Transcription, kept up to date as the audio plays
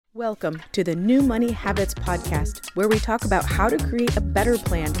Welcome to the New Money Habits Podcast, where we talk about how to create a better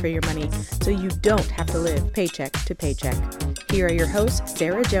plan for your money so you don't have to live paycheck to paycheck. Here are your hosts,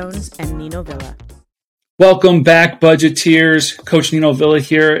 Sarah Jones and Nino Villa. Welcome back, budgeteers. Coach Nino Villa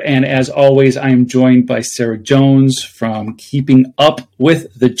here, and as always, I am joined by Sarah Jones from Keeping Up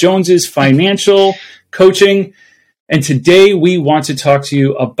with the Joneses Financial Coaching. And today we want to talk to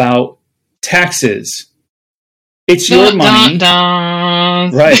you about taxes. It's your money.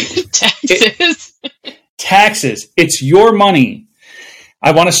 Right. Taxes. Taxes. It's your money.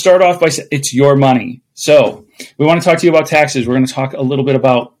 I want to start off by saying it's your money. So we want to talk to you about taxes. We're going to talk a little bit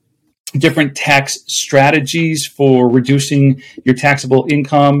about different tax strategies for reducing your taxable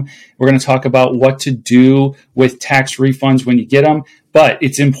income. We're going to talk about what to do with tax refunds when you get them. But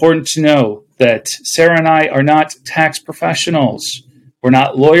it's important to know that Sarah and I are not tax professionals. We're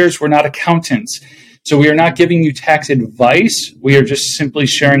not lawyers. We're not accountants. So we are not giving you tax advice. We are just simply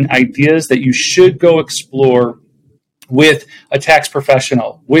sharing ideas that you should go explore with a tax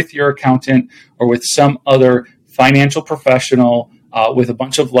professional, with your accountant, or with some other financial professional with a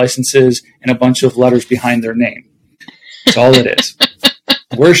bunch of licenses and a bunch of letters behind their name. That's all it is.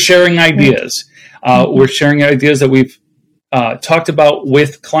 We're sharing ideas. We're sharing ideas that we've talked about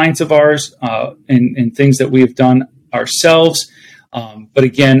with clients of ours and things that we have done ourselves. But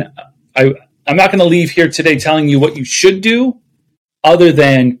again, I'm not going to leave here today telling you what you should do, other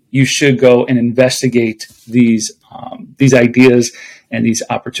than you should go and investigate these ideas and these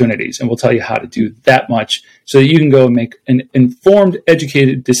opportunities. And we'll tell you how to do that much so that you can go and make an informed,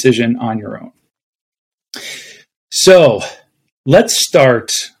 educated decision on your own. So let's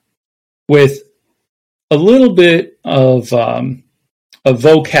start with a little bit of a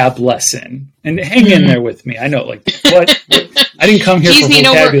vocab lesson. And hang in there with me. I know, like, what? I didn't come here for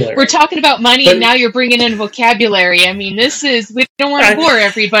vocabulary. We're talking about money, and now you're bringing in vocabulary. I mean, we don't want to bore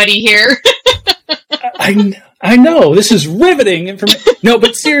everybody here. I know, this is riveting information. No,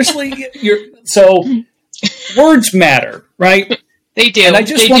 but seriously, so words matter, right? They do. And I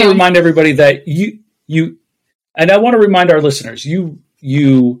just want to remind everybody that you, and I want to remind our listeners,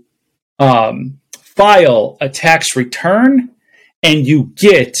 you file a tax return and you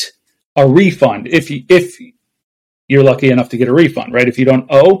get a refund if you're lucky enough to get a refund, right? If you don't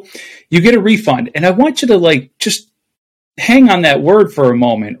owe, you get a refund. And I want you to just hang on that word for a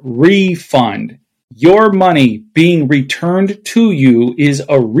moment. Refund. Your money being returned to you is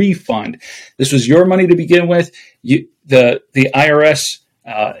a refund. This was your money to begin with. The IRS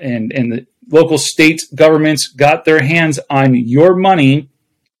and the local state governments got their hands on your money,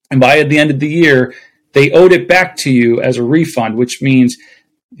 and by the end of the year, they owed it back to you as a refund, which means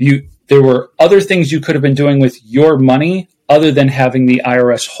there were other things you could have been doing with your money other than having the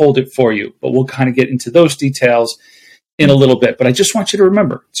IRS hold it for you. But we'll kind of get into those details in a little bit. But I just want you to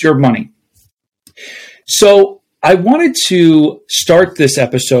remember, it's your money. So I wanted to start this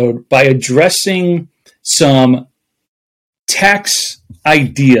episode by addressing some tax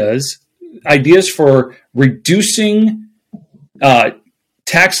ideas for reducing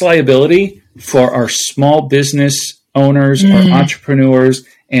tax liability for our small business owners, our entrepreneurs,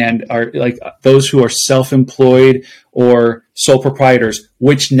 and are like those who are self-employed or sole proprietors,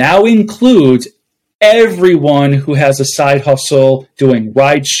 which now includes everyone who has a side hustle doing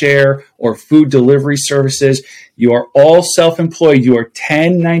rideshare or food delivery services. You are all self-employed. You are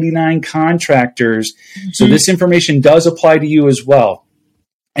 1099 contractors. So this information does apply to you as well.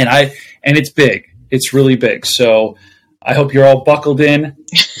 And it's big. It's really big. So I hope you're all buckled in,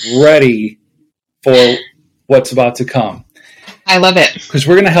 ready for what's about to come. I love it. Because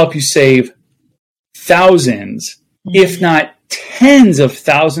we're going to help you save thousands, if not tens of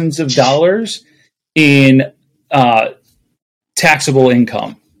thousands of dollars in taxable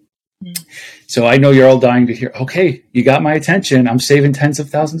income. So I know you're all dying to hear, okay, you got my attention. I'm saving tens of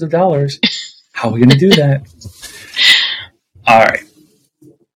thousands of dollars. How are we going to do that? All right.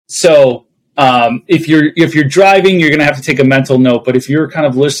 So if you're driving, you're going to have to take a mental note. But if you're kind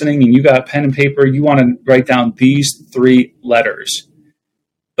of listening and you got pen and paper, you want to write down these three letters.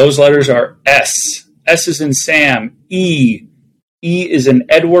 Those letters are S. S is in Sam. E. E is in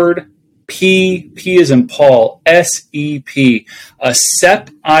Edward. P. P is in Paul. SEP. A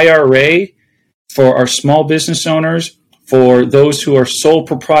SEP IRA for our small business owners, for those who are sole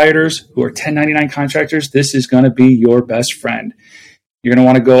proprietors, who are 1099 contractors. This is going to be your best friend. You're going to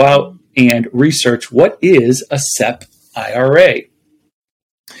want to go out and research what is a SEP IRA.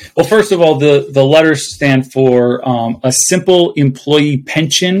 Well, first of all, the letters stand for a simple employee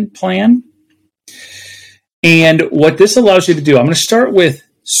pension plan. And what this allows you to do, I'm going to start with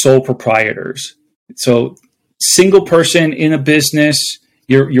sole proprietors. So single person in a business,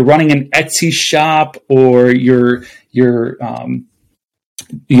 you're running an Etsy shop, or you're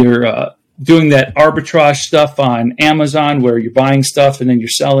doing that arbitrage stuff on Amazon where you're buying stuff and then you're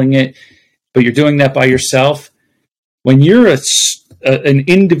selling it, but you're doing that by yourself. When you're an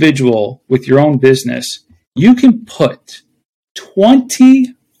individual with your own business, you can put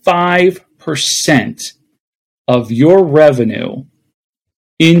 25% of your revenue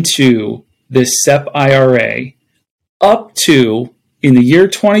into this SEP IRA, up to, in the year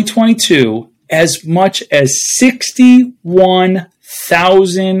 2022, as much as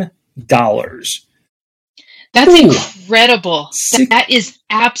 $61,000. That's incredible. That is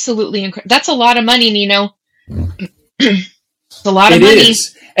absolutely incredible. That's a lot of money, Nino. It's a lot of money. It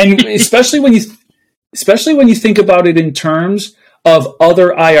is. And especially when you think about it in terms of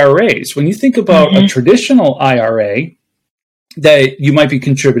other IRAs. When you think about a traditional IRA that you might be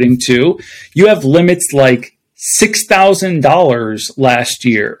contributing to, you have limits like $6,000 last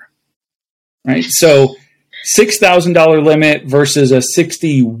year, right? So $6,000 limit versus a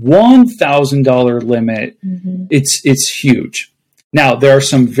 $61,000 limit, it's huge. Now, there are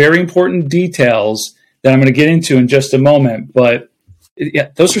some very important details that I'm going to get into in just a moment, but yeah,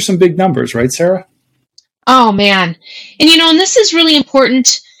 those are some big numbers, right, Sarah? Oh, man. And, and this is really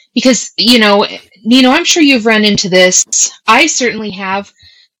important because, Nino, I'm sure you've run into this. I certainly have,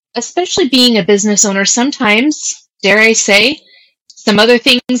 especially being a business owner. Sometimes, dare I say, some other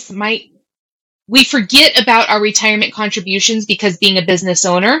things we forget about our retirement contributions because being a business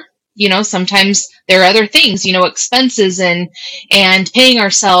owner, sometimes there are other things, expenses and paying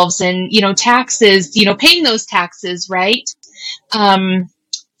ourselves and, taxes, paying those taxes, right?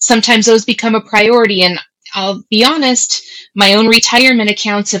 Sometimes those become a priority. And I'll be honest, my own retirement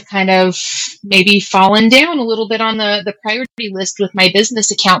accounts have kind of maybe fallen down a little bit on the priority list with my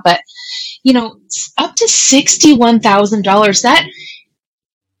business account. But, up to $61,000,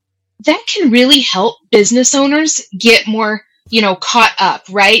 that can really help business owners get more, caught up,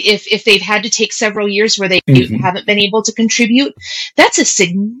 right? If they've had to take several years where they haven't been able to contribute, that's a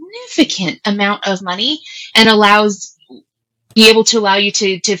significant amount of money and be able to allow you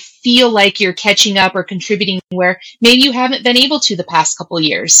to feel like you're catching up or contributing where maybe you haven't been able to the past couple of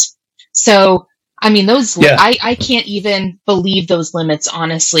years. So, I mean, I can't even believe those limits,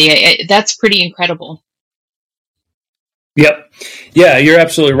 honestly. That's pretty incredible. Yep. Yeah, you're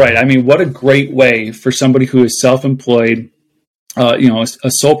absolutely right. I mean, what a great way for somebody who is self-employed, a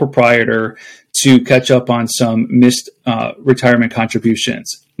sole proprietor, to catch up on some missed retirement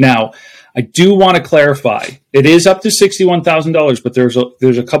contributions. Now, I do want to clarify, it is up to $61,000, but there's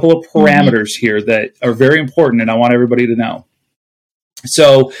a couple of parameters here that are very important, and I want everybody to know.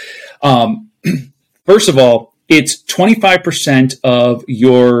 So, first of all, it's 25% of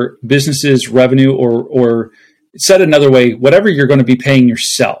your business's revenue, or said another way, whatever you're going to be paying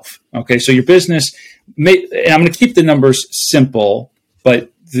yourself. Okay, so your business and I'm going to keep the numbers simple,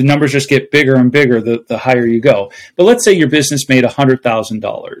 but the numbers just get bigger and bigger the higher you go. But let's say your business made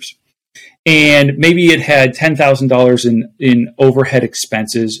 $100,000. And maybe it had $10,000 in overhead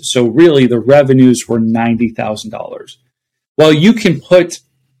expenses. So really the revenues were $90,000. Well, you can put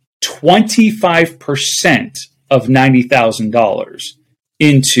 25% of $90,000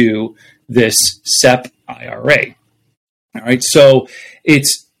 into this SEP IRA. All right. So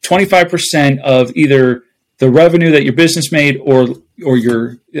it's 25% of either the revenue that your business made or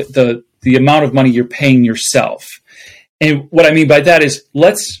the amount of money you're paying yourself. And what I mean by that is,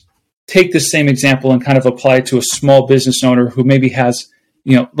 let's take this same example and kind of apply it to a small business owner who maybe has,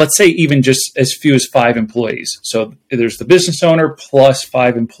 let's say even just as few as 5 employees. So there's the business owner plus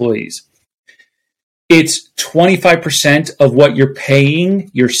 5 employees. It's 25% of what you're paying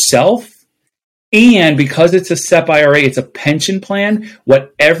yourself. And because it's a SEP IRA, it's a pension plan,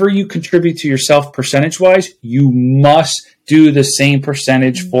 whatever you contribute to yourself percentage-wise, you must do the same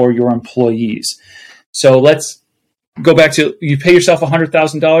percentage for your employees. So let's go back to, you pay yourself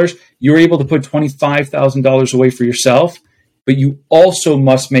 $100,000, you're able to put $25,000 away for yourself, but you also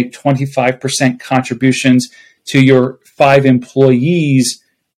must make 25% contributions to your 5 employees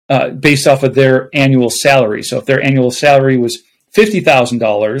based off of their annual salary. So if their annual salary was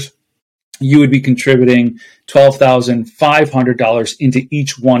 $50,000, you would be contributing $12,500 into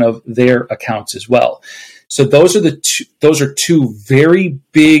each one of their accounts as well. So those are two very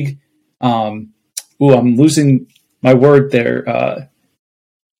big. I'm losing my word there.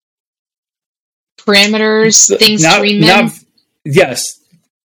 Parameters, things to remember. Yes,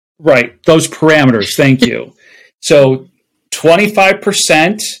 right. Those parameters. Thank you. So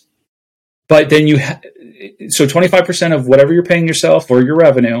 25%, but then so 25% of whatever you're paying yourself or your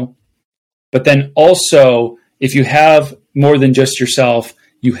revenue. But then also if you have more than just yourself,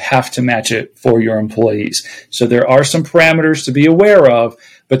 you have to match it for your employees. So there are some parameters to be aware of,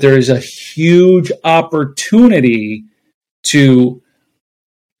 but there is a huge opportunity to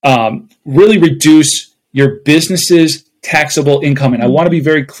really reduce your business's taxable income. And I want to be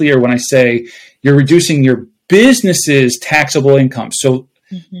very clear when I say you're reducing your business's taxable income. So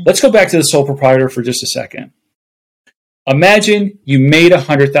let's go back to the sole proprietor for just a second. Imagine you made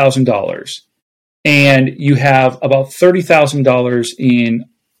 $100,000 and you have about $30,000 in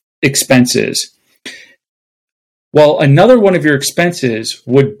expenses. Well, another one of your expenses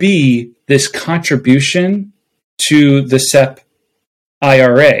would be this contribution to the SEP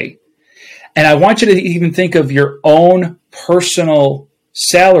IRA. And I want you to even think of your own personal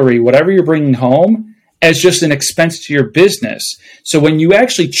salary, whatever you're bringing home, as just an expense to your business. So when you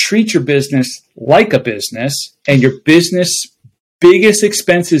actually treat your business like a business and your business biggest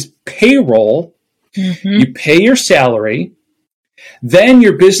expense is payroll, you pay your salary, then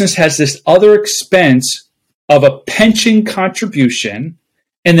your business has this other expense of a pension contribution,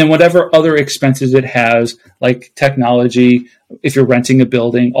 and then whatever other expenses it has, like technology, if you're renting a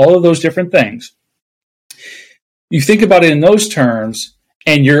building, all of those different things. You think about it in those terms,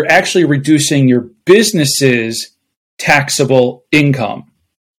 and you're actually reducing your business's taxable income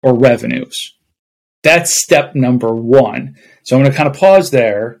or revenues. That's step number one. So I'm going to kind of pause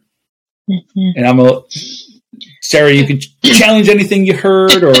there, and I'm going to, Sarah, you can challenge anything you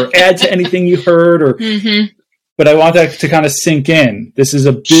heard or add to anything you heard, or but I want that to kind of sink in. This is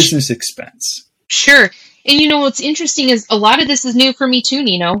a business expense. Sure. And you know, what's interesting is a lot of this is new for me too,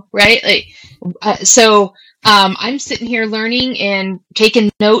 Nino, right? So I'm sitting here learning and taking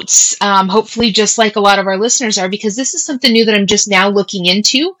notes, hopefully just like a lot of our listeners are, because this is something new that I'm just now looking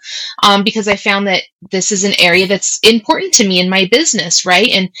into, because I found that this is an area that's important to me in my business, right?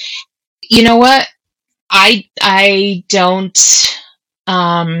 And you know what? I don't,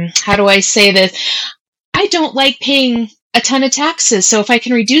 how do I say this? I don't like paying a ton of taxes. So if I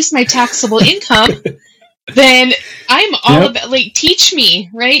can reduce my taxable income, then I'm all about, like, teach me,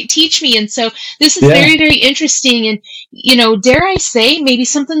 right? Teach me. And so this is very, very interesting. And, you know, dare I say, maybe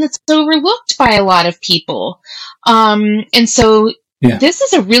something that's overlooked by a lot of people. And so this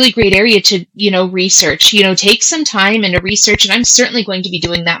is a really great area to, you know, research, you know, take some time and to research. And I'm certainly going to be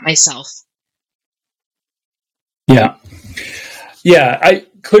doing that myself. Yeah, I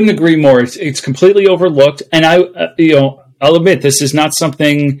couldn't agree more. It's completely overlooked. And I'll admit, this is not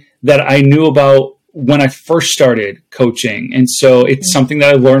something that I knew about when I first started coaching. And so it's something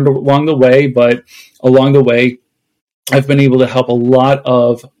that I learned along the way, but along the way, I've been able to help a lot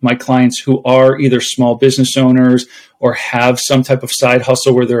of my clients who are either small business owners or have some type of side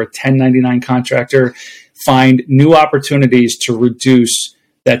hustle where they're a 1099 contractor, find new opportunities to reduce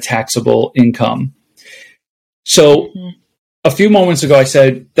that taxable income. So a few moments ago, I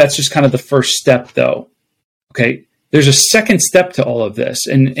said, that's just kind of the first step though. Okay. There's a second step to all of this.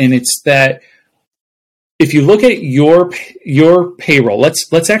 And it's that if you look at your payroll,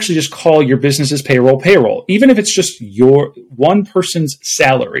 let's actually just call your business's payroll, even if it's just your one person's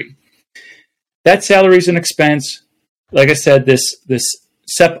salary. That salary is an expense. Like I said, this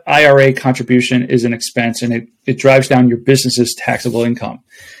SEP IRA contribution is an expense, and it drives down your business's taxable income.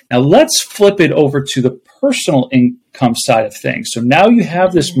 Now let's flip it over to the personal income side of things. So now you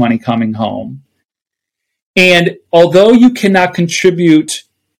have this money coming home, and although you cannot contribute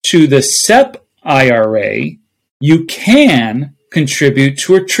to the SEP IRA, you can contribute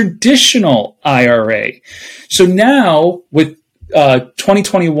to a traditional IRA. So now with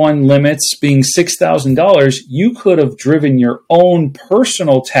 2021 limits being $6,000, you could have driven your own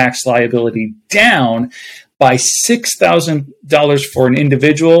personal tax liability down by $6,000 for an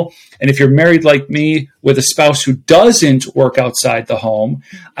individual. And if you're married like me with a spouse who doesn't work outside the home,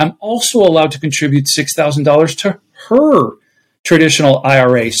 I'm also allowed to contribute $6,000 to her traditional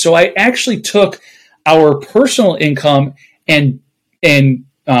IRA. So I actually took our personal income and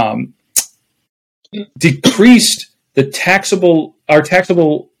decreased our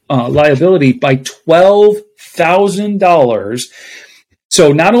taxable liability by $12,000.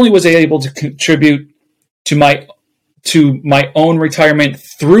 So not only was I able to contribute to my own retirement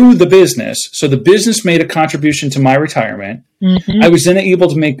through the business, so the business made a contribution to my retirement. I was then able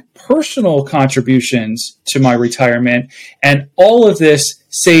to make personal contributions to my retirement, and all of this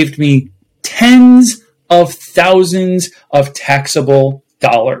saved me tens of thousands of taxable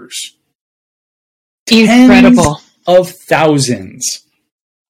dollars. Incredible. Tens of thousands.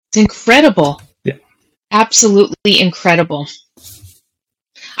 It's incredible. Yeah. Absolutely incredible.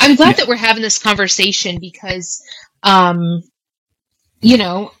 I'm glad that we're having this conversation because, you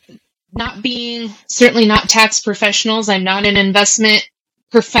know, certainly not tax professionals. I'm not an investment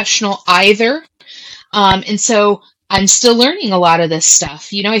professional either. And so I'm still learning a lot of this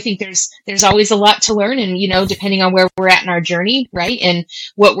stuff. I think there's always a lot to learn, and, depending on where we're at in our journey, right, and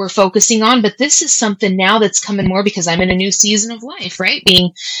what we're focusing on. But this is something now that's coming more because I'm in a new season of life, right?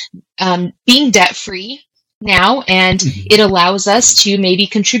 Being debt free now, and it allows us to maybe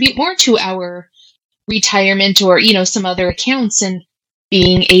contribute more to our retirement or, some other accounts. And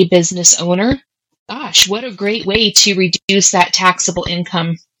being a business owner, gosh, what a great way to reduce that taxable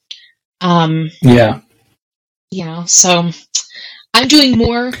income. So I'm doing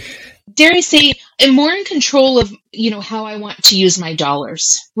more, dare I say, I'm more in control of, how I want to use my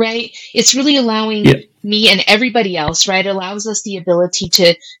dollars, right? It's really allowing me and everybody else, right? It allows us the ability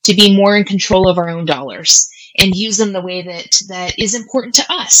to be more in control of our own dollars and use them the way that is important to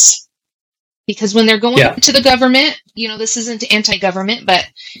us. Because when they're going to the government, this isn't anti-government, but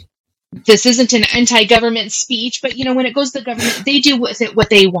this isn't an anti-government speech, but, when it goes to the government, they do with it what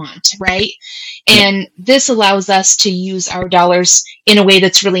they want, right? And this allows us to use our dollars in a way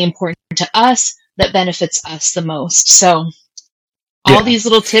that's really important to us, that benefits us the most. So all these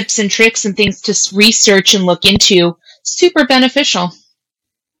little tips and tricks and things to research and look into, super beneficial.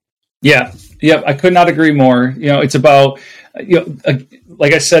 Yeah. Yep. I could not agree more. It's about,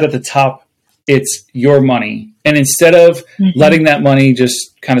 like I said at the top, it's your money. And instead of letting that money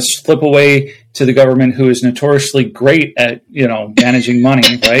just kind of slip away to the government, who is notoriously great at, managing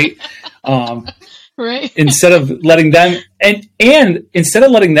money, right? Right. Instead of letting them, and instead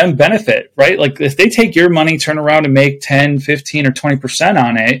of letting them benefit, right? Like if they take your money, turn around and make 10, 15, or 20%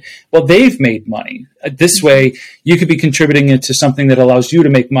 on it, well, they've made money. This way, you could be contributing it to something that allows you to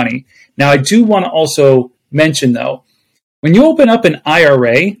make money. Now, I do want to also mention, though, when you open up an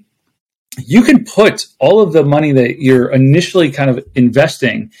IRA, you can put all of the money that you're initially kind of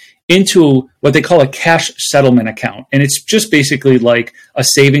investing into what they call a cash settlement account. And it's just basically like a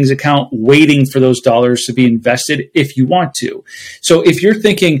savings account waiting for those dollars to be invested if you want to. So if you're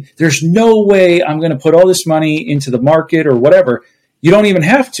thinking, there's no way I'm going to put all this money into the market or whatever, you don't even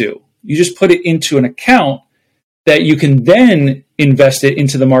have to. You just put it into an account that you can then invest it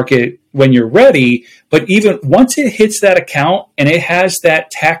into the market when you're ready. But even once it hits that account and it has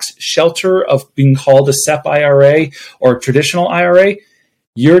that tax shelter of being called a SEP IRA or a traditional IRA,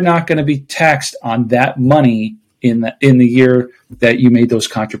 you're not going to be taxed on that money in the year that you made those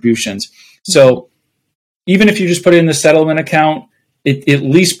contributions. So even if you just put it in the settlement account, it at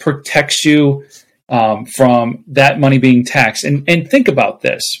least protects you from that money being taxed. And think about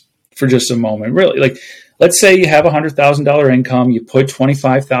this for just a moment, really. Like, let's say you have $100,000 income, you put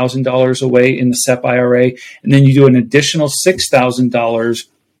 $25,000 away in the SEP IRA, and then you do an additional $6,000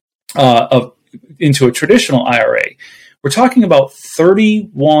 into a traditional IRA. We're talking about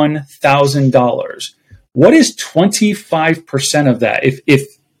 $31,000. What is 25% of that?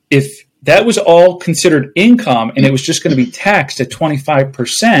 If that was all considered income and it was just going to be taxed at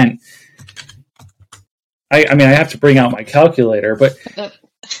 25%, I mean, I have to bring out my calculator, but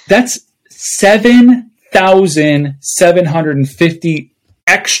that's $7,750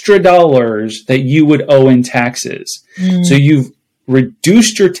 extra dollars that you would owe in taxes. So you've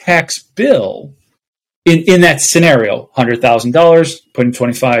reduced your tax bill in that scenario, $100,000, putting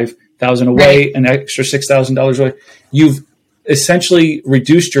 $25,000 away, right, an extra $6,000 away. You've essentially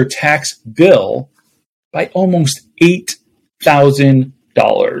reduced your tax bill by almost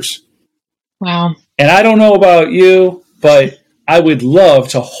 $8,000. Wow. And I don't know about you, but I would love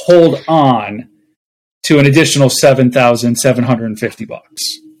to hold on to an additional $7,750.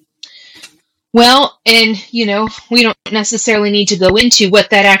 Well, and, we don't necessarily need to go into what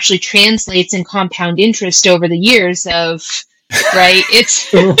that actually translates in compound interest over the years of, right?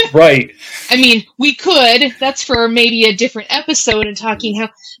 It's right. I mean, we could, that's for maybe a different episode and talking how,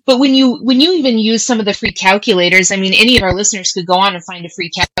 but when you even use some of the free calculators, I mean, any of our listeners could go on and find a free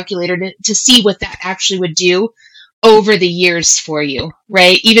calculator to see what that actually would do over the years for you,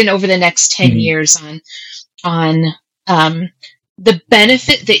 right? Even over the next 10 years on the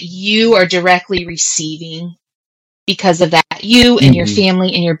benefit that you are directly receiving because of that, you and your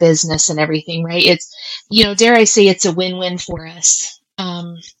family and your business and everything, right? It's, dare I say, it's a win-win for us.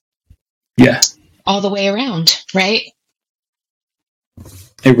 All the way around, right?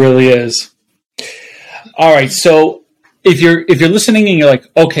 It really is. All right. So if you're listening and you're like,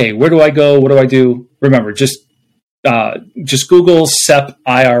 okay, where do I go? What do I do? Remember, just Google SEP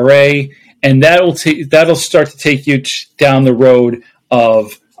IRA, and that'll start to take you down the road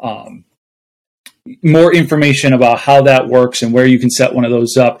of more information about how that works and where you can set one of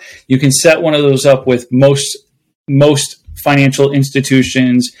those up. You can set one of those up with most financial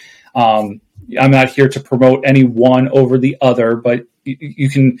institutions. I'm not here to promote any one over the other, but you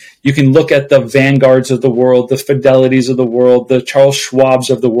can look at the Vanguards of the world, the Fidelities of the world, the Charles Schwabs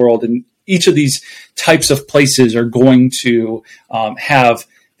of the world, and each of these types of places are going to have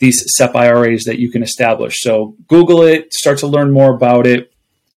these SEP IRAs that you can establish. So Google it, start to learn more about it,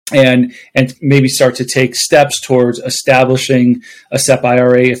 and maybe start to take steps towards establishing a SEP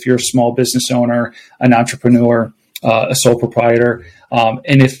IRA if you're a small business owner, an entrepreneur, a sole proprietor.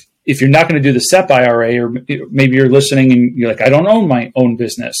 And if you're not going to do the SEP IRA, or maybe you're listening and you're like, I don't own my own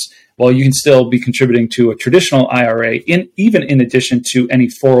business. Well, you can still be contributing to a traditional IRA, even in addition to any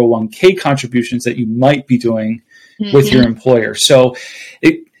 401k contributions that you might be doing with your employer. So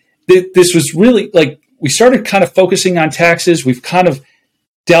this was really like, we started kind of focusing on taxes. We've kind of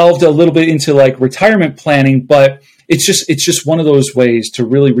delved a little bit into like retirement planning, but it's just one of those ways to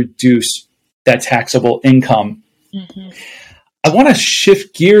really reduce that taxable income. Mm-hmm. I want to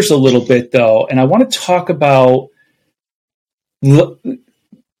shift gears a little bit though, and I want to talk about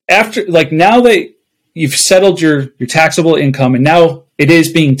after, like, now that you've settled your taxable income and now it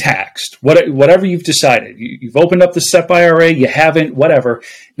is being taxed, whatever you've decided, you've opened up the SEP IRA, you haven't, whatever.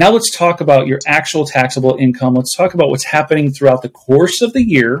 Now let's talk about your actual taxable income. Let's talk about what's happening throughout the course of the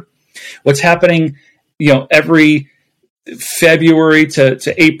year, what's happening, every February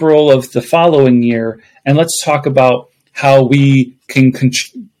to April of the following year. And let's talk about how we can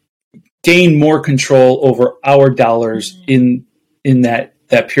gain more control over our dollars in that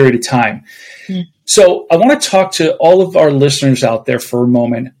period of time. Mm-hmm. So I want to talk to all of our listeners out there for a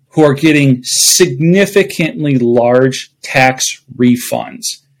moment who are getting significantly large tax refunds.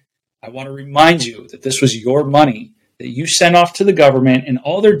 I want to remind you that this was your money that you sent off to the government, and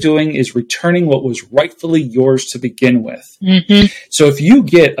all they're doing is returning what was rightfully yours to begin with. Mm-hmm. So if you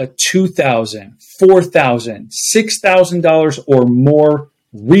get a $2,000, $4,000, $6,000 or more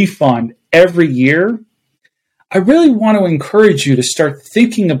refund every year, I really want to encourage you to start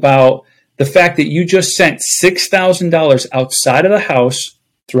thinking about the fact that you just sent $6,000 outside of the house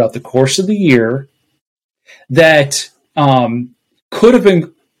throughout the course of the year that could have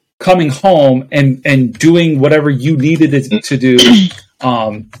been coming home and doing whatever you needed it to do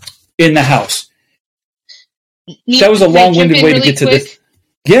in the house. That was a long-winded way to get to this.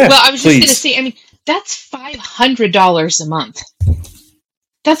 Yeah, well, I was just going to say, I mean, that's $500 a month.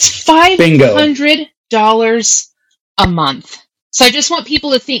 That's $500 a month. So I just want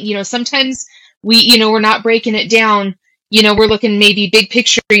people to think, sometimes we're not breaking it down. We're looking maybe big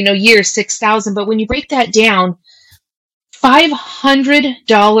picture, year 6,000, but when you break that down,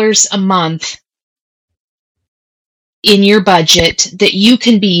 $500 a month in your budget that you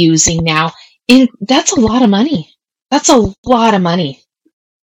can be using now, and that's a lot of money. That's a lot of money.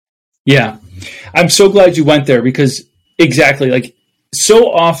 Yeah. I'm so glad you went there, because exactly, like,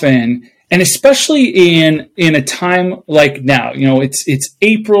 so often, and especially in a time like now, it's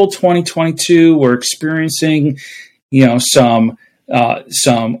April 2022, we're experiencing, some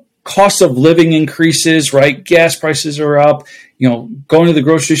cost of living increases, right? Gas prices are up, going to the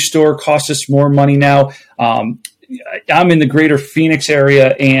grocery store costs us more money now. I'm in the greater Phoenix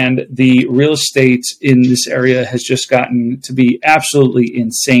area, and the real estate in this area has just gotten to be absolutely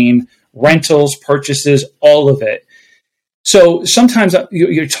insane. Rentals, purchases, all of it. So sometimes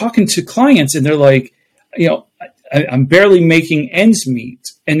you're talking to clients and they're like, I'm barely making ends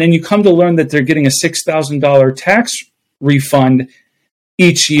meet. And then you come to learn that they're getting a $6,000 tax refund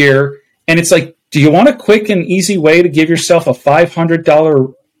each year. And it's like, do you want a quick and easy way to give yourself a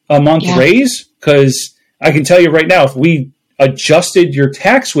 $500 a month raise? Because I can tell you right now, if we adjusted your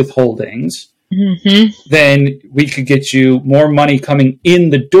tax withholdings, then we could get you more money coming in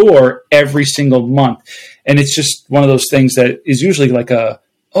the door every single month. And it's just one of those things that is usually like I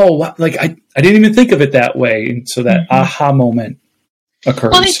didn't even think of it that way. And so that aha moment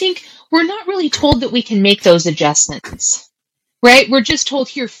occurs. Well, I think we're not really told that we can make those adjustments, right? We're just told,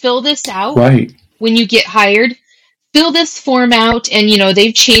 here, fill this out. Right. When you get hired, fill this form out. And,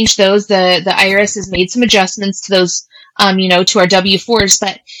 they've changed those. The IRS has made some adjustments to those, to our W-4s,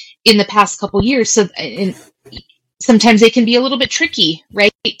 but in the past couple years. So sometimes they can be a little bit tricky,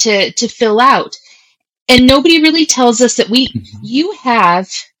 right, to fill out. And nobody really tells us that you have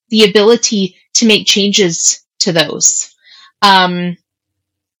the ability to make changes to those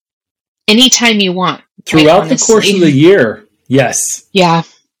anytime you want. Throughout the course of the year. Yes. Yeah.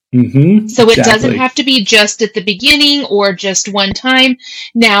 Mm-hmm. So it doesn't have to be just at the beginning or just one time.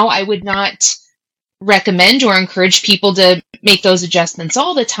 Now, I would not recommend or encourage people to make those adjustments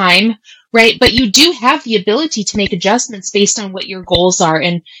all the time, right? But you do have the ability to make adjustments based on what your goals are.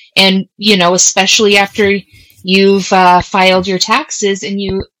 And especially after you've filed your taxes and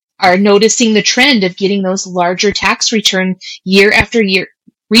you are noticing the trend of getting those larger tax return year after year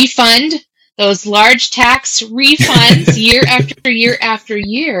refund, those large tax refunds year after year after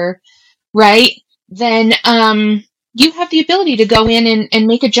year, right? Then you have the ability to go in and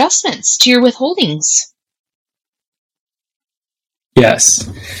make adjustments to your withholdings. Yes.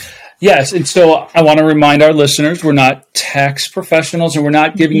 Yes. And so I want to remind our listeners, we're not tax professionals and we're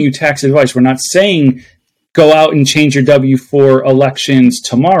not giving you tax advice. We're not saying go out and change your W-4 elections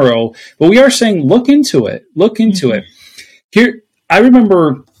tomorrow, but we are saying look into it. Look into it. Here, I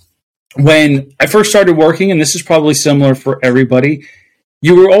remember when I first started working, and this is probably similar for everybody,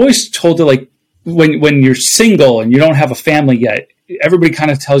 you were always told to, like, when you're single and you don't have a family yet, everybody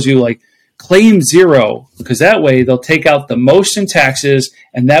kind of tells you, like, claim zero, because that way they'll take out the most in taxes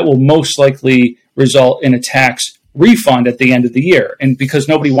and that will most likely result in a tax refund at the end of the year. And because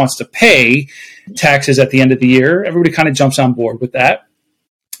nobody wants to pay taxes at the end of the year, everybody kind of jumps on board with that.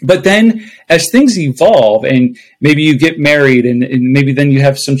 But then as things evolve and maybe you get married and maybe then you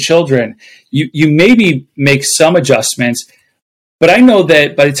have some children, you maybe make some adjustments. But I know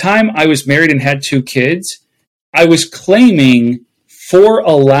that by the time I was married and had 2 kids, I was claiming 4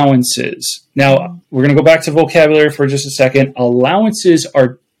 allowances. Now, we're going to go back to vocabulary for just a second. Allowances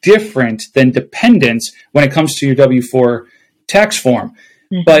are different than dependents when it comes to your W-4 tax form.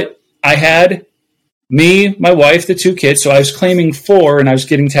 But I had me, my wife, the 2 kids, so I was claiming 4 and I was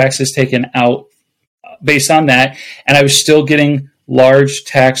getting taxes taken out based on that, and I was still getting large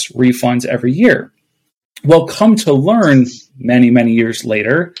tax refunds every year. Well, come to learn many, many years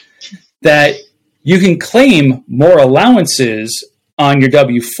later that you can claim more allowances on your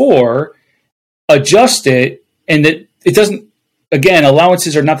W-4, adjust it, and that it doesn't, again,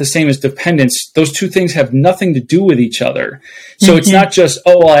 allowances are not the same as dependents. Those 2 things have nothing to do with each other. So it's not just,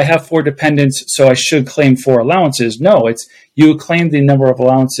 oh, well, I have 4 dependents, so I should claim 4 allowances. No, it's you claim the number of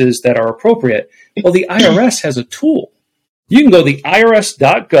allowances that are appropriate. Well, the IRS has a tool. You can go to the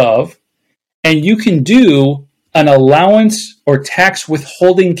irs.gov and you can do an allowance or tax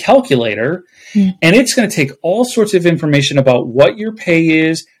withholding calculator, and it's going to take all sorts of information about what your pay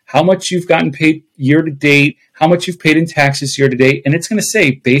is, how much you've gotten paid year to date, how much you've paid in taxes year to date, and it's going to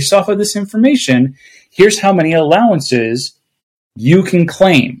say, based off of this information, here's how many allowances you can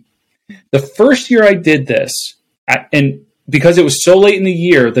claim. The first year I did this, and because it was so late in the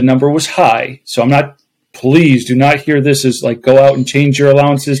year, the number was high, so I'm not, please do not hear this as like, go out and change your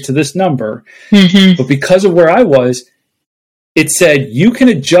allowances to this number. But because of where I was, it said, you can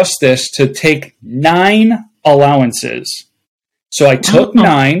adjust this to take 9 allowances. So I took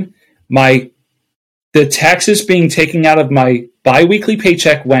 9, the taxes being taken out of my biweekly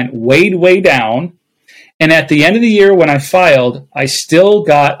paycheck went way down. And at the end of the year, when I filed, I still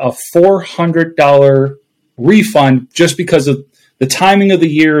got a $400 refund just because of the timing of the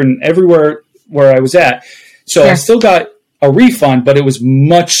year and everywhere where I was at. So I still got a refund, but it was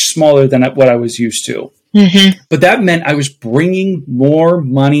much smaller than what I was used to. But that meant I was bringing more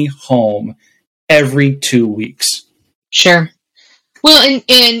money home every 2 weeks. Sure. Well,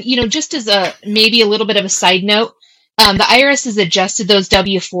 and you know, just as a maybe a little bit of a side note, the IRS has adjusted those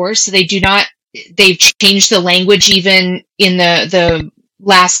W-4s, so they've changed the language even in the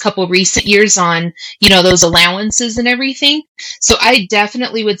last couple recent years on, you know, those allowances and everything. So I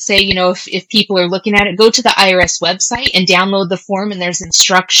definitely would say, you know, if people are looking at it, go to the IRS website and download the form, and there's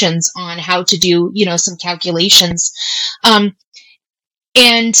instructions on how to do, you know, some calculations. And,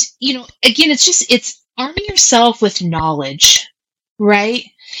 you know, again, it's arming yourself with knowledge. Right?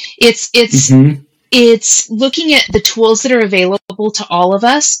 It's looking at the tools that are available to all of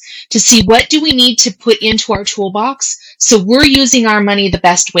us to see what do we need to put into our toolbox so we're using our money the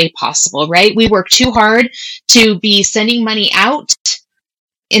best way possible, right? We work too hard to be sending money out.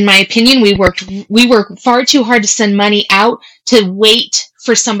 In my opinion, we work far too hard to send money out to wait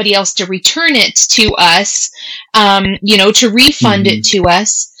for somebody else to return it to us, you know, to refund it to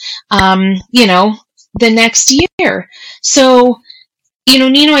us, you know, the next year. So, you know,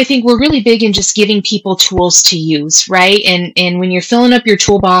 Nino, I think we're really big in just giving people tools to use, right? And when you're filling up your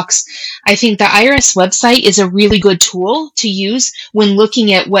toolbox, I think the IRS website is a really good tool to use when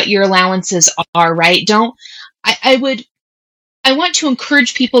looking at what your allowances are, right? I want to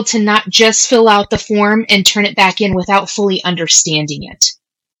encourage people to not just fill out the form and turn it back in without fully understanding it.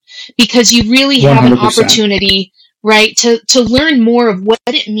 Because you really have 100%. An opportunity, right, to learn more of what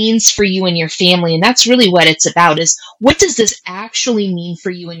it means for you and your family. And that's really what it's about, is what does this actually mean for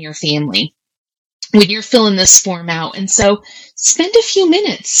you and your family when you're filling this form out? And so spend a few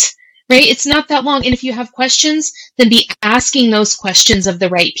minutes, right? It's not that long. And if you have questions, then be asking those questions of the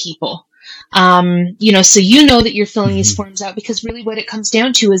right people. So you know that you're filling these forms out, because really what it comes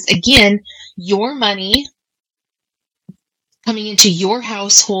down to is, again, your money coming into your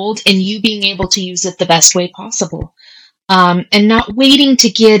household and you being able to use it the best way possible, and not waiting to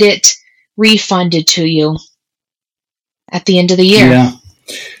get it refunded to you at the end of the year. Yeah,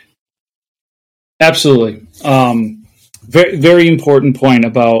 absolutely. Very, very important point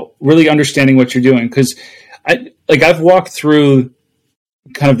about really understanding what you're doing, because I've walked through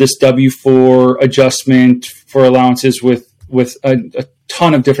kind of this W-4 adjustment for allowances with a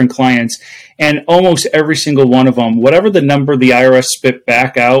ton of different clients, and almost every single one of them, whatever the number the IRS spit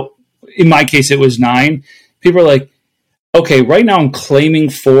back out, in my case it was 9, people are like, okay, right now I'm claiming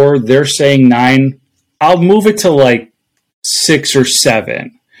 4, they're saying 9, I'll move it to like 6 or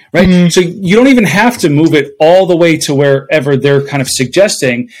 7. Right. Mm-hmm. So you don't even have to move it all the way to wherever they're kind of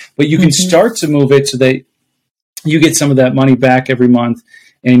suggesting, but you can start to move it so that you get some of that money back every month,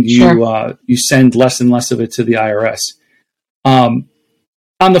 and you send less and less of it to the IRS.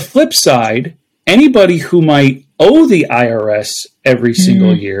 On the flip side, anybody who might owe the IRS every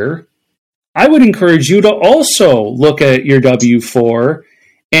single year, I would encourage you to also look at your W-4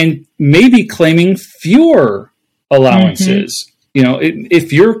 and maybe claiming fewer allowances.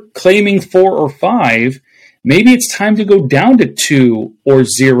 If you're claiming 4 or 5, maybe it's time to go down to 2 or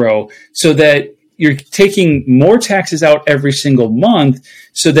 0, so that you're taking more taxes out every single month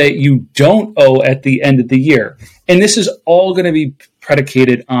so that you don't owe at the end of the year. And this is all going to be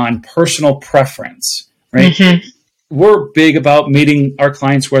predicated on personal preference, right? Mm-hmm. We're big about meeting our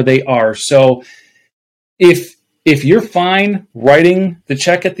clients where they are. So if you're fine writing the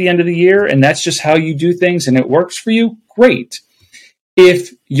check at the end of the year and that's just how you do things and it works for you, great.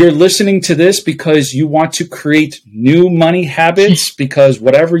 If you're listening to this because you want to create new money habits because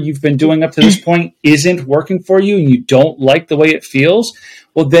whatever you've been doing up to this point isn't working for you and you don't like the way it feels,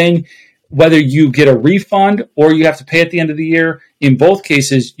 well, then whether you get a refund or you have to pay at the end of the year, in both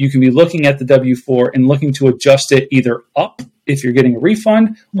cases, you can be looking at the W-4 and looking to adjust it either up if you're getting a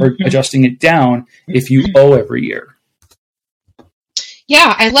refund or adjusting it down if you owe every year.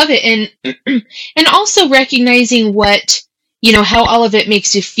 Yeah, I love it. And also recognizing how all of it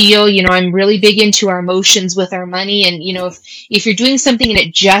makes you feel. I'm really big into our emotions with our money. And, if you're doing something and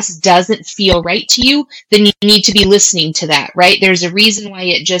it just doesn't feel right to you, then you need to be listening to that, right? There's a reason why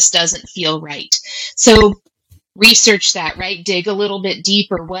it just doesn't feel right. So research that, right? Dig a little bit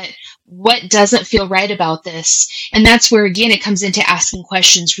deeper. What doesn't feel right about this? And that's where, again, it comes into asking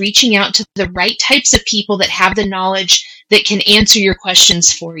questions, reaching out to the right types of people that have the knowledge that can answer your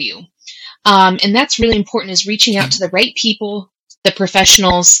questions for you. And that's really important, is reaching out to the right people, the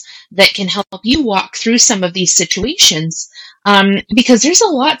professionals that can help you walk through some of these situations, because there's a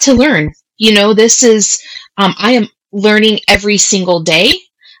lot to learn. This is, I am learning every single day,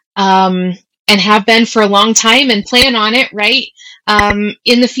 and have been for a long time and plan on it, right,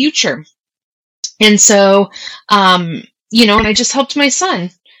 in the future. And so, and I just helped my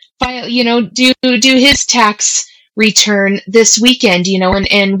son file, do his tax return this weekend,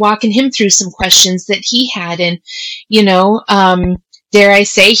 and walking him through some questions that he had. And, dare I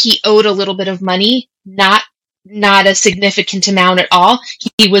say, he owed a little bit of money, not a significant amount at all.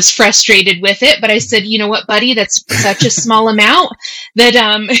 He was frustrated with it, but I said, you know what, buddy, that's such a small amount that,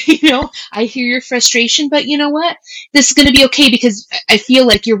 I hear your frustration, but you know what, this is going to be okay, because I feel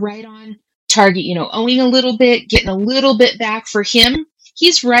like you're right on target, owing a little bit, getting a little bit back for him.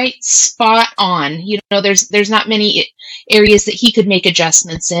 He's right spot on. There's not many areas that he could make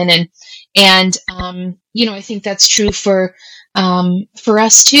adjustments in. And I think that's true for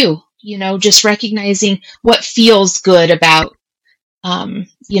us too, just recognizing what feels good about,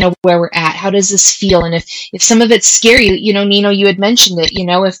 where we're at. How does this feel? And if some of it's scary, Nino, you had mentioned it,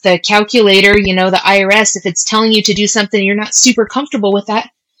 if the calculator, the IRS, if it's telling you to do something, you're not super comfortable with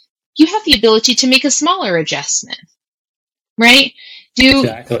that, you have the ability to make a smaller adjustment, right?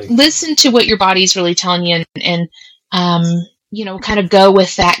 Exactly. Listen to what your body's really telling you, and kind of go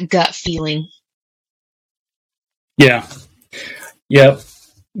with that gut feeling. Yeah.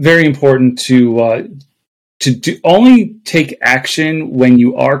 Very important to only take action when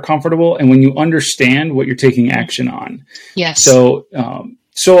you are comfortable and when you understand what you're taking action on. Yes. So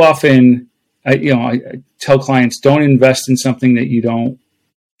often, I tell clients, don't invest in something that you don't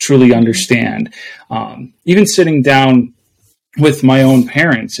truly understand. Even sitting down with my own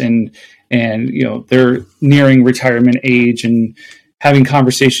parents and they're nearing retirement age and having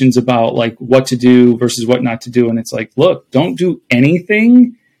conversations about like what to do versus what not to do. And it's like, look, don't do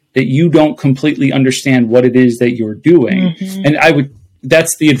anything that you don't completely understand what it is that you're doing. Mm-hmm. And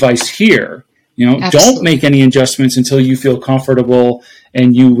that's the advice here. Don't make any adjustments until you feel comfortable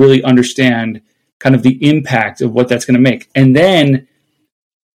and you really understand kind of the impact of what that's going to make. And then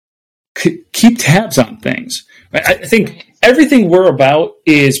keep tabs on things. Right? I think everything we're about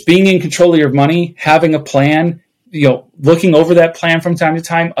is being in control of your money, having a plan, looking over that plan from time to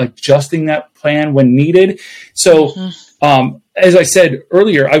time, adjusting that plan when needed. So, as I said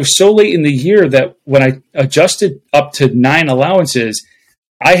earlier, I was so late in the year that when I adjusted up to 9 allowances,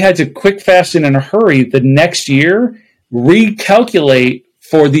 I had to quick, fast, and in a hurry the next year recalculate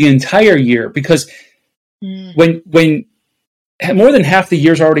for the entire year, because when more than half the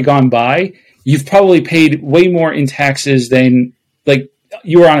year's already gone by, you've probably paid way more in taxes than, like,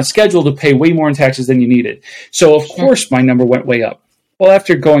 you were on a schedule to pay way more in taxes than you needed. So of course my number went way up. Well,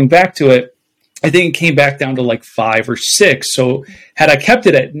 after going back to it, I think it came back down to like 5 or 6. So had I kept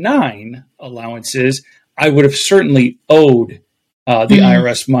it at 9 allowances, I would have certainly owed the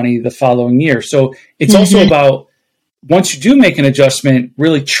IRS money the following year. So it's also about, once you do make an adjustment,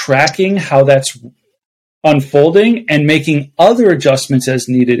 really tracking how that's unfolding and making other adjustments as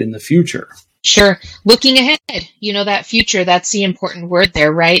needed in the future. Sure. Looking ahead, that future, that's the important word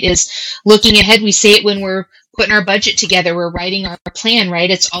there, right? Is looking ahead. We say it when we're putting our budget together, we're writing our plan,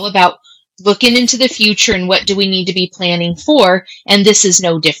 right? It's all about looking into the future and what do we need to be planning for. And this is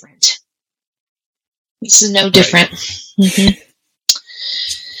no different. This is no different. Right.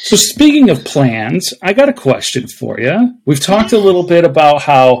 So speaking of plans, I got a question for you. We've talked a little bit about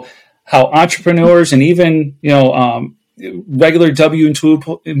how entrepreneurs and even, regular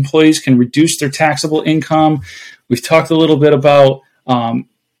W-2 employees can reduce their taxable income. We've talked a little bit about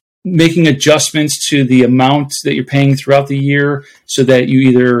making adjustments to the amount that you're paying throughout the year so that you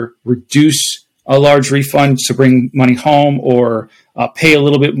either reduce a large refund to bring money home or pay a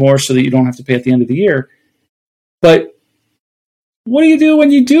little bit more so that you don't have to pay at the end of the year. But what do you do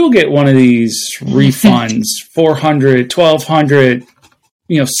when you do get one of these refunds, $400, $1,200,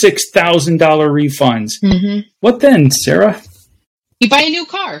 $6,000 refunds? What then, Sarah? You buy a new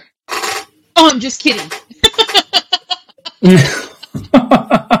car. Oh, I'm just kidding.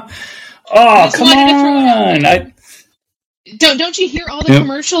 Oh, come on. Don't you hear all the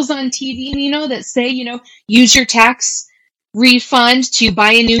commercials on TV, that say, use your tax refund to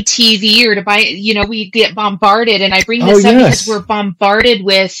buy a new TV or to buy, we get bombarded. And I bring this up because we're bombarded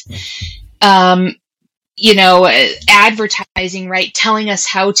with, advertising, right? Telling us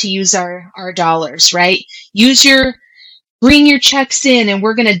how to use our dollars, right? Bring your checks in and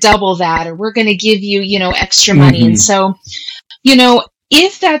we're going to double that, or we're going to give you, extra money. And so,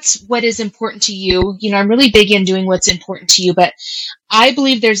 if that's what is important to you, I'm really big in doing what's important to you, but I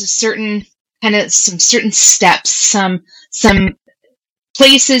believe there's some certain steps, some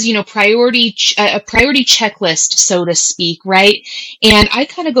places, a priority checklist, so to speak, right? And I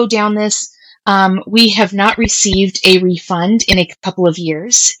kind of go down this. We have not received a refund in a couple of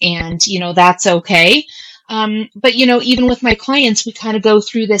years, and, that's okay. But, even with my clients, we kind of go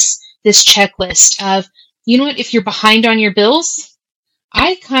through this checklist of, if you're behind on your bills,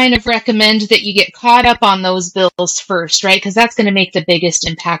 I kind of recommend that you get caught up on those bills first, right? Because that's going to make the biggest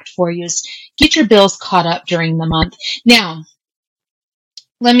impact for you, is get your bills caught up during the month. Now,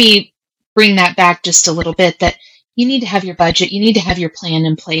 let me bring that back just a little bit, that you need to have your budget. You need to have your plan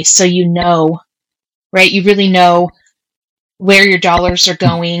in place so right? You really know where your dollars are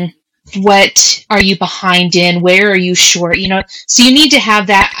going. What are you behind in? Where are you short? So you need to have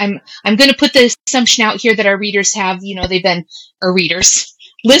that. I'm going to put the assumption out here that our readers have, they've been, or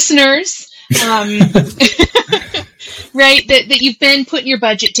listeners, right? That you've been putting your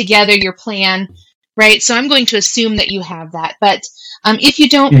budget together, your plan, right? So I'm going to assume that you have that. But if you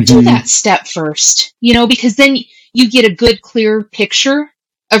don't, do that step first, because then you get a good, clear picture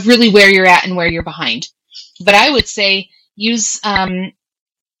of really where you're at and where you're behind. But I would say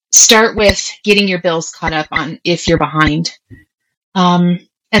start with getting your bills caught up on if you're behind. And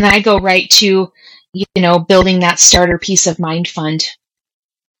then I go right to, building that starter peace of mind fund.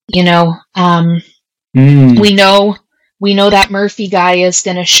 We know that Murphy guy is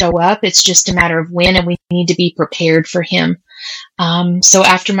going to show up. It's just a matter of when, and we need to be prepared for him. So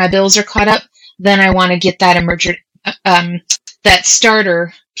after my bills are caught up, then I want to get that that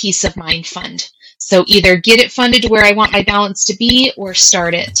starter peace of mind fund. So either get it funded to where I want my balance to be, or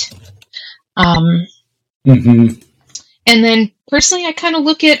start it. And then personally, I kind of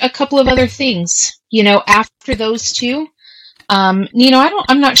look at a couple of other things, after those two. I'm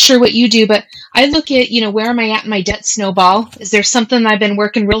not sure what you do, but I look at, where am I at in my debt snowball? Is there something I've been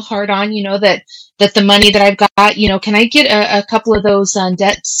working real hard on, that the money that I've got, can I get a couple of those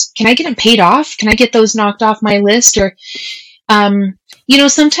debts? Can I get them paid off? Can I get those knocked off my list? Or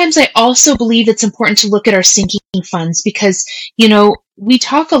Sometimes I also believe it's important to look at our sinking funds because, we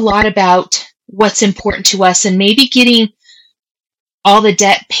talk a lot about what's important to us and maybe getting all the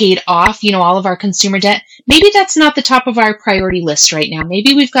debt paid off, all of our consumer debt. Maybe that's not the top of our priority list right now.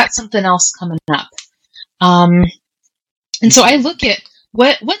 Maybe we've got something else coming up. And so I look at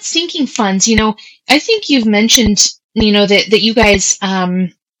what sinking funds, I think you've mentioned, that you guys,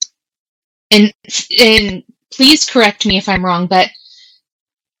 and please correct me if I'm wrong, but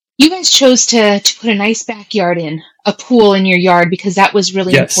you guys chose to put a nice backyard in, a pool in your yard because that was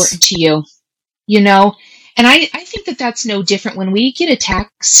really important to you, and I think that that's no different when we get a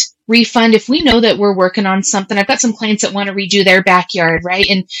tax refund. If we know that we're working on something, I've got some clients that want to redo their backyard, right?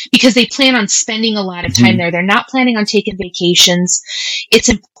 And because they plan on spending a lot of time there, they're not planning on taking vacations. It's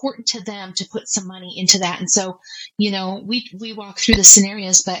important to them to put some money into that. And so, we walk through the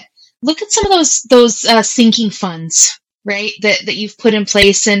scenarios, but look at some of those sinking funds, right? That you've put in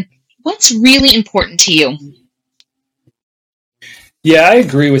place and what's really important to you. Yeah, I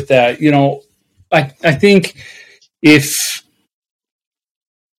agree with that. I think if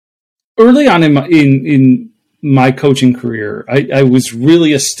early on in my coaching career, I was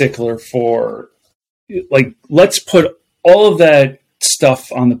really a stickler for let's put all of that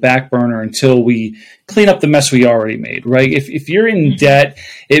stuff on the back burner until we clean up the mess we already made, right? If you're in debt,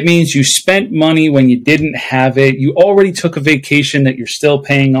 it means you spent money when you didn't have it. You already took a vacation that you're still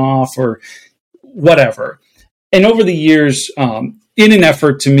paying off or whatever. And over the years, in an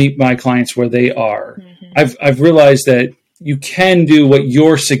effort to meet my clients where they are, I've realized that you can do what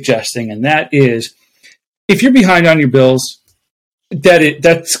you're suggesting, and that is, if you're behind on your bills,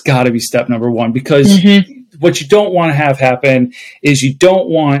 that's got to be step number one, because what you don't want to have happen is you don't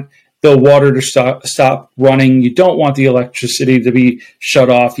want the water to stop running. You don't want the electricity to be shut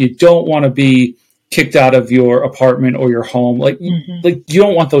off. You don't want to be kicked out of your apartment or your home. You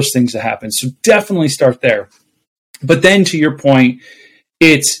don't want those things to happen. So definitely start there. But then to your point,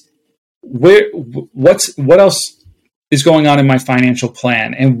 it's what else is going on in my financial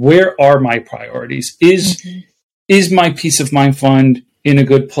plan and where are my priorities? Is my peace of mind fund in a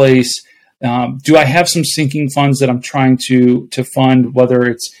good place? Do I have some sinking funds that I'm trying to fund, whether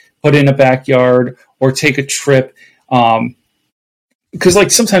it's put in a backyard or take a trip?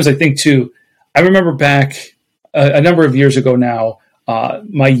 Because sometimes I think too, I remember back a number of years ago now,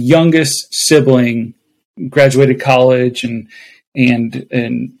 my youngest sibling graduated college and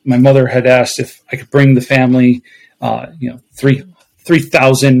my mother had asked if I could bring the family,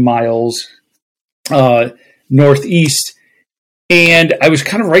 3,000 miles northeast. And I was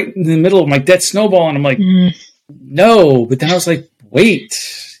kind of right in the middle of my debt snowball. And I'm like, no. But then I was like, wait,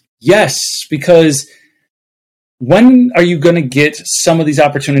 yes, because when are you going to get some of these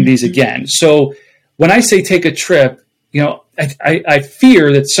opportunities again? So when I say take a trip, I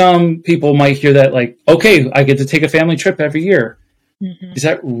fear that some people might hear that like, okay, I get to take a family trip every year. Is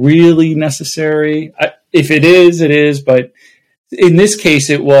that really necessary? If it is, it is. But in this case,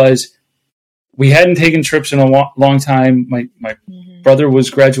 it was, we hadn't taken trips in a long time. My brother was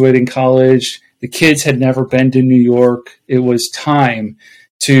graduating college. The kids had never been to New York. It was time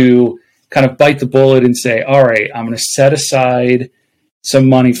to kind of bite the bullet and say, all right, I'm going to set aside some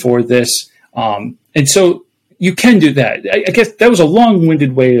money for this. And so you can do that. I guess that was a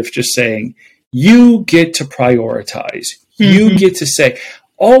long-winded way of just saying, you get to prioritize. You get to say,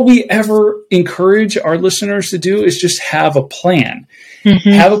 all we ever encourage our listeners to do is just have a plan.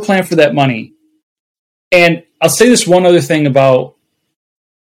 Have a plan for that money. And I'll say this one other thing about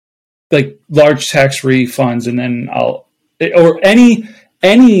large tax refunds, and then or any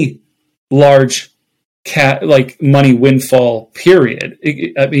large money windfall period.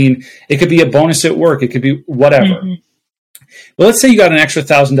 It could be a bonus at work. It could be whatever. Well, let's say you got an extra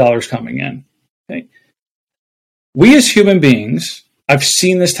 $1,000 coming in. Okay. We as human beings, I've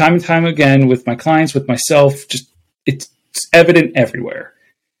seen this time and time again with my clients, with myself, it's evident everywhere.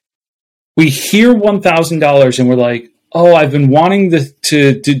 We hear $1,000 and we're like, oh, I've been wanting to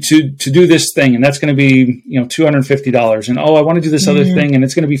do this thing, and that's going to be $250. And oh, I want to do this other thing, and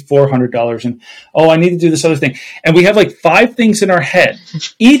it's going to be $400. And oh, I need to do this other thing. And we have 5 things in our head.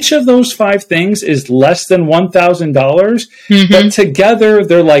 Each of those 5 things is less than $1,000, but together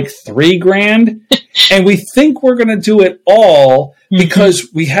they're like $3,000. And we think we're going to do it all because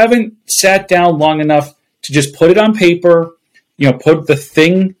we haven't sat down long enough to just put it on paper, put the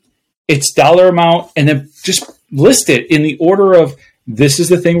thing, its dollar amount, and then just list it in the order of, this is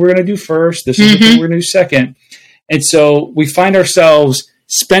the thing we're going to do first, this is the thing we're going to do second. And so we find ourselves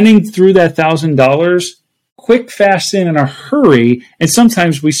spending through that $1,000 quick, fast, in a hurry, and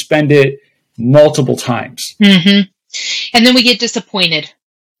sometimes we spend it multiple times. And then we get disappointed,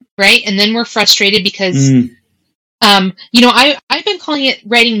 right? And then we're frustrated because, I've been calling it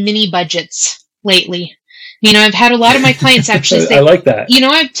writing mini budgets lately. I've had a lot of my clients actually say, I like that.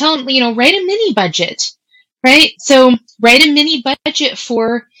 I tell them, write a mini budget, right? So write a mini budget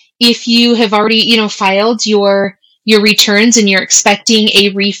for if you have already, filed your returns and you're expecting a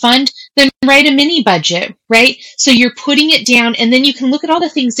refund, then write a mini budget, right? So you're putting it down, and then you can look at all the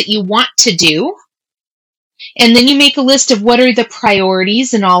things that you want to do. And then you make a list of what are the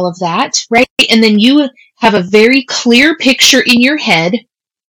priorities and all of that, right? And then you have a very clear picture in your head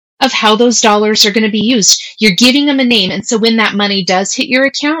of how those dollars are going to be used. You're giving them a name. And so when that money does hit your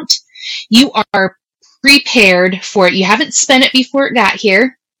account, you are prepared for it. You haven't spent it before it got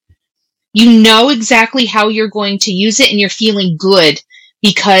here. You know exactly how you're going to use it, and you're feeling good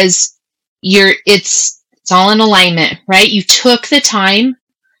because it's all in alignment, right? You took the time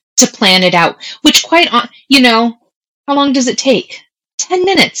to plan it out, which how long does it take? 10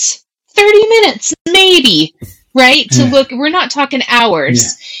 minutes, 30 minutes, maybe, right? To look, we're not talking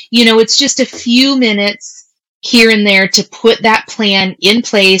hours. Yeah. It's just a few minutes here and there to put that plan in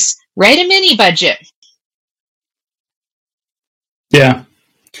place, write a mini budget. Yeah.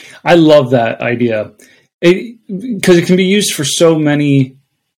 I love that idea because it can be used for so many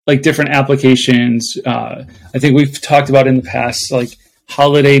different applications. I think we've talked about in the past,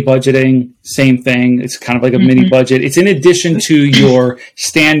 holiday budgeting, same thing. It's kind of like a mini budget. It's in addition to your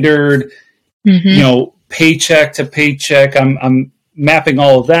standard, paycheck to paycheck. I'm mapping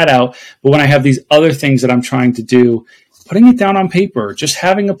all of that out. But when I have these other things that I'm trying to do, putting it down on paper, just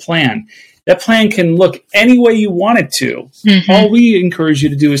having a plan. That plan can look any way you want it to. All we encourage you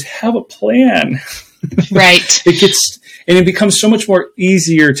to do is have a plan. Right. It becomes so much more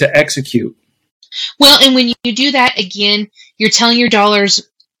easier to execute. Well, and when you do that, again, you're telling your dollars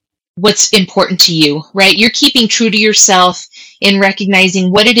what's important to you, right? You're keeping true to yourself in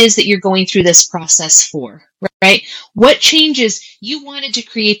recognizing what it is that you're going through this process for, right? What changes you wanted to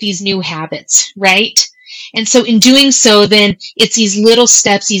create these new habits, right? And so in doing so, then it's these little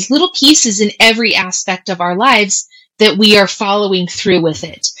steps, these little pieces in every aspect of our lives that we are following through with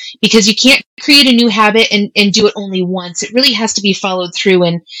it. Because you can't create a new habit and do it only once. It really has to be followed through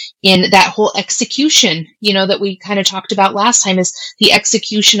in that whole execution, that we kind of talked about last time, is the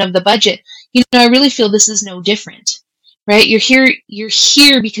execution of the budget. I really feel this is no different, right? You're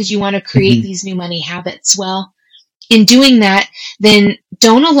here because you want to create these new money habits. Well, in doing that, then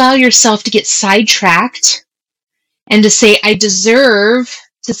don't allow yourself to get sidetracked and to say, I deserve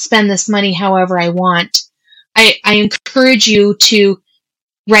to spend this money however I want. I encourage you to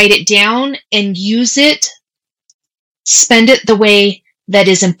write it down and use it. Spend it the way that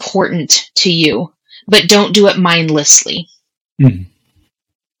is important to you, but don't do it mindlessly.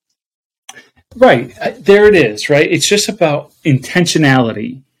 Right. There it is, right? It's just about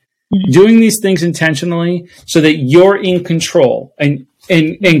intentionality. Doing these things intentionally so that you're in control. And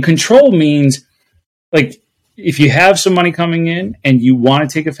control means, if you have some money coming in and you want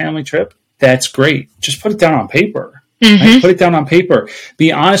to take a family trip, that's great. Just put it down on paper. Right? Put it down on paper.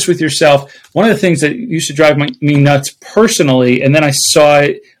 Be honest with yourself. One of the things that used to drive me nuts personally, and then I saw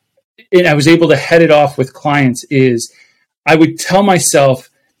it, and I was able to head it off with clients, is I would tell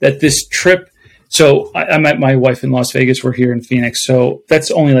myself that this trip, so I met my wife in Las Vegas. We're here in Phoenix. So that's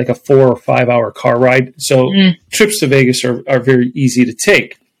only a 4 or 5 hour car ride. So trips to Vegas are very easy to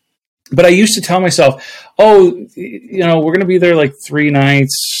take. But I used to tell myself, we're going to be there 3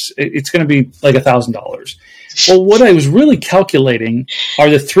 nights. It's going to be $1,000. Well, what I was really calculating are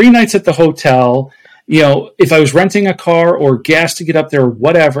the 3 nights at the hotel. If I was renting a car or gas to get up there or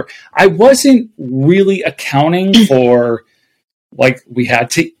whatever, I wasn't really accounting for we had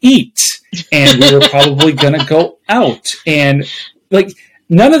to eat and we were probably going to go out and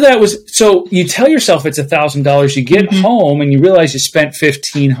none of that was, so you tell yourself it's $1,000, you get home and you realize you spent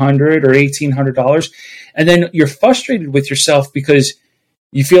 $1,500 or $1,800. And then you're frustrated with yourself because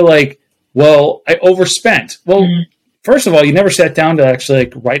you feel I overspent. Well, first of all, you never sat down to actually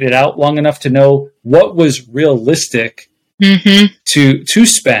write it out long enough to know what was realistic to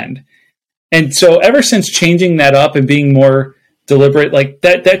spend. And so ever since changing that up and being more deliberate,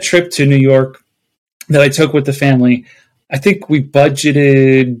 that trip to New York that I took with the family, I think we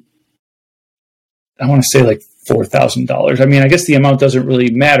budgeted, I want to say $4,000. I mean, I guess the amount doesn't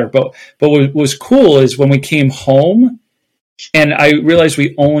really matter, but what was cool is when we came home and I realized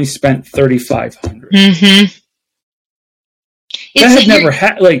we only spent $3,500. That had never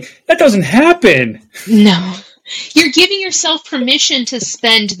that doesn't happen. No. You're giving yourself permission to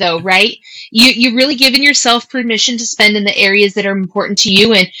spend, though, right? You're really giving yourself permission to spend in the areas that are important to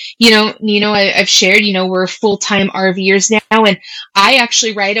you. And, I've shared, we're full-time RVers now, and I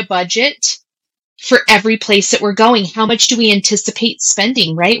actually write a budget for every place that we're going. How much do we anticipate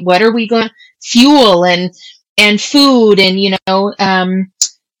spending, right? What are we going to fuel and food and,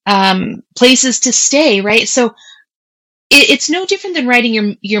 places to stay, right? So it's no different than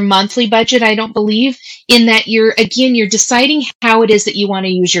writing your monthly budget, I don't believe, in that you're deciding how it is that you want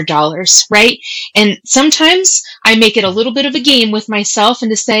to use your dollars, right? And sometimes I make it a little bit of a game with myself and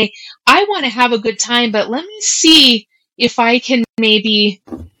to say, I want to have a good time, but let me see if I can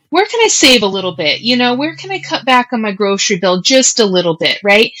where can I save a little bit? Where can I cut back on my grocery bill just a little bit,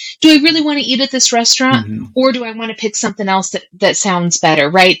 right? Do I really want to eat at this restaurant, or do I want to pick something else that sounds better,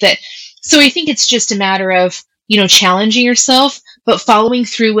 right? So I think it's just a matter of, challenging yourself, but following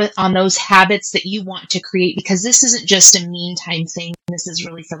through on those habits that you want to create, because this isn't just a meantime thing. This is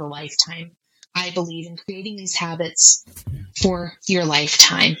really for the lifetime. I believe in creating these habits for your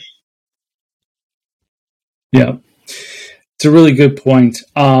lifetime. Yeah. It's a really good point.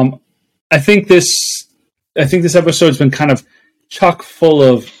 I think this episode's been kind of chock full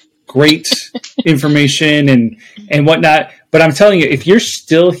of great information and whatnot. But I'm telling you, if you're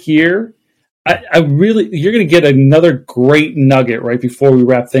still here, you're going to get another great nugget right before we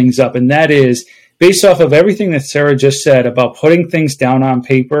wrap things up. And that is based off of everything that Sarah just said about putting things down on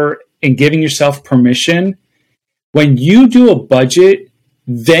paper and giving yourself permission. When you do a budget,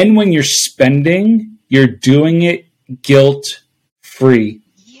 then when you're spending, you're doing it guilt-free.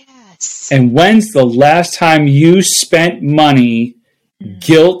 Yes. And when's the last time you spent money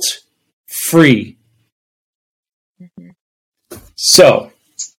guilt-free? So,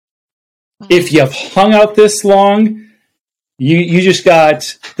 if you've hung out this long, you just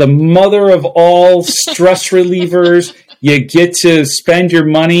got the mother of all stress relievers. You get to spend your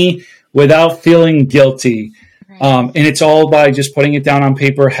money without feeling guilty. Right. And it's all by just putting it down on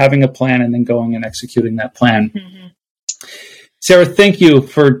paper, having a plan, and then going and executing that plan. Mm-hmm. Sarah, thank you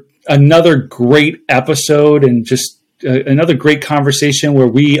for another great episode and just another great conversation where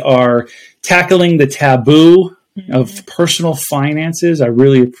we are tackling the taboo of personal finances. I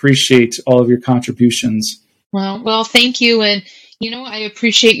really appreciate all of your contributions. Well, thank you. And, I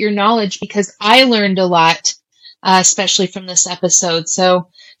appreciate your knowledge because I learned a lot, especially from this episode. So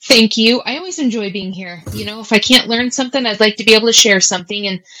thank you. I always enjoy being here. If I can't learn something, I'd like to be able to share something.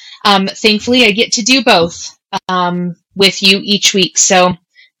 And thankfully, I get to do both with you each week. So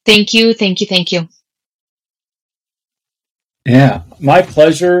thank you. Yeah, my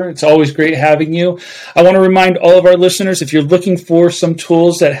pleasure. It's always great having you. I want to remind all of our listeners, if you're looking for some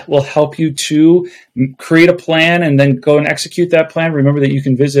tools that will help you to create a plan and then go and execute that plan, remember that you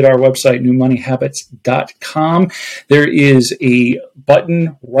can visit our website, newmoneyhabits.com. There is a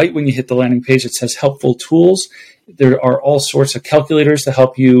button right when you hit the landing page that says helpful tools. There are all sorts of calculators to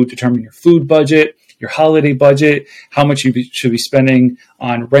help you determine your food budget, your holiday budget, how much you should be spending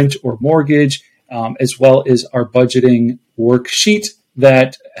on rent or mortgage, as well as our budgeting worksheet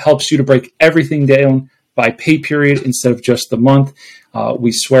that helps you to break everything down by pay period instead of just the month.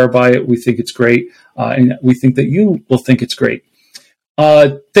 We swear by it. We think it's great. And we think that you will think it's great.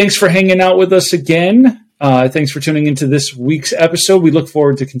 Thanks for hanging out with us again. Thanks for tuning into this week's episode. We look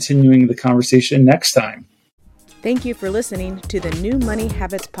forward to continuing the conversation next time. Thank you for listening to the New Money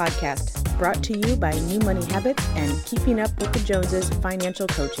Habits podcast, brought to you by New Money Habits and Keeping Up with the Joneses Financial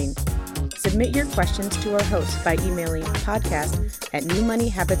Coaching. Submit your questions to our host by emailing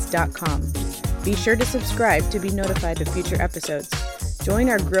podcast@newmoneyhabits.com. Be sure to subscribe to be notified of future episodes. Join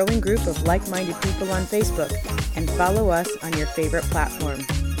our growing group of like-minded people on Facebook and follow us on your favorite platform.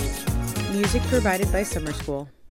 Music provided by Summer School.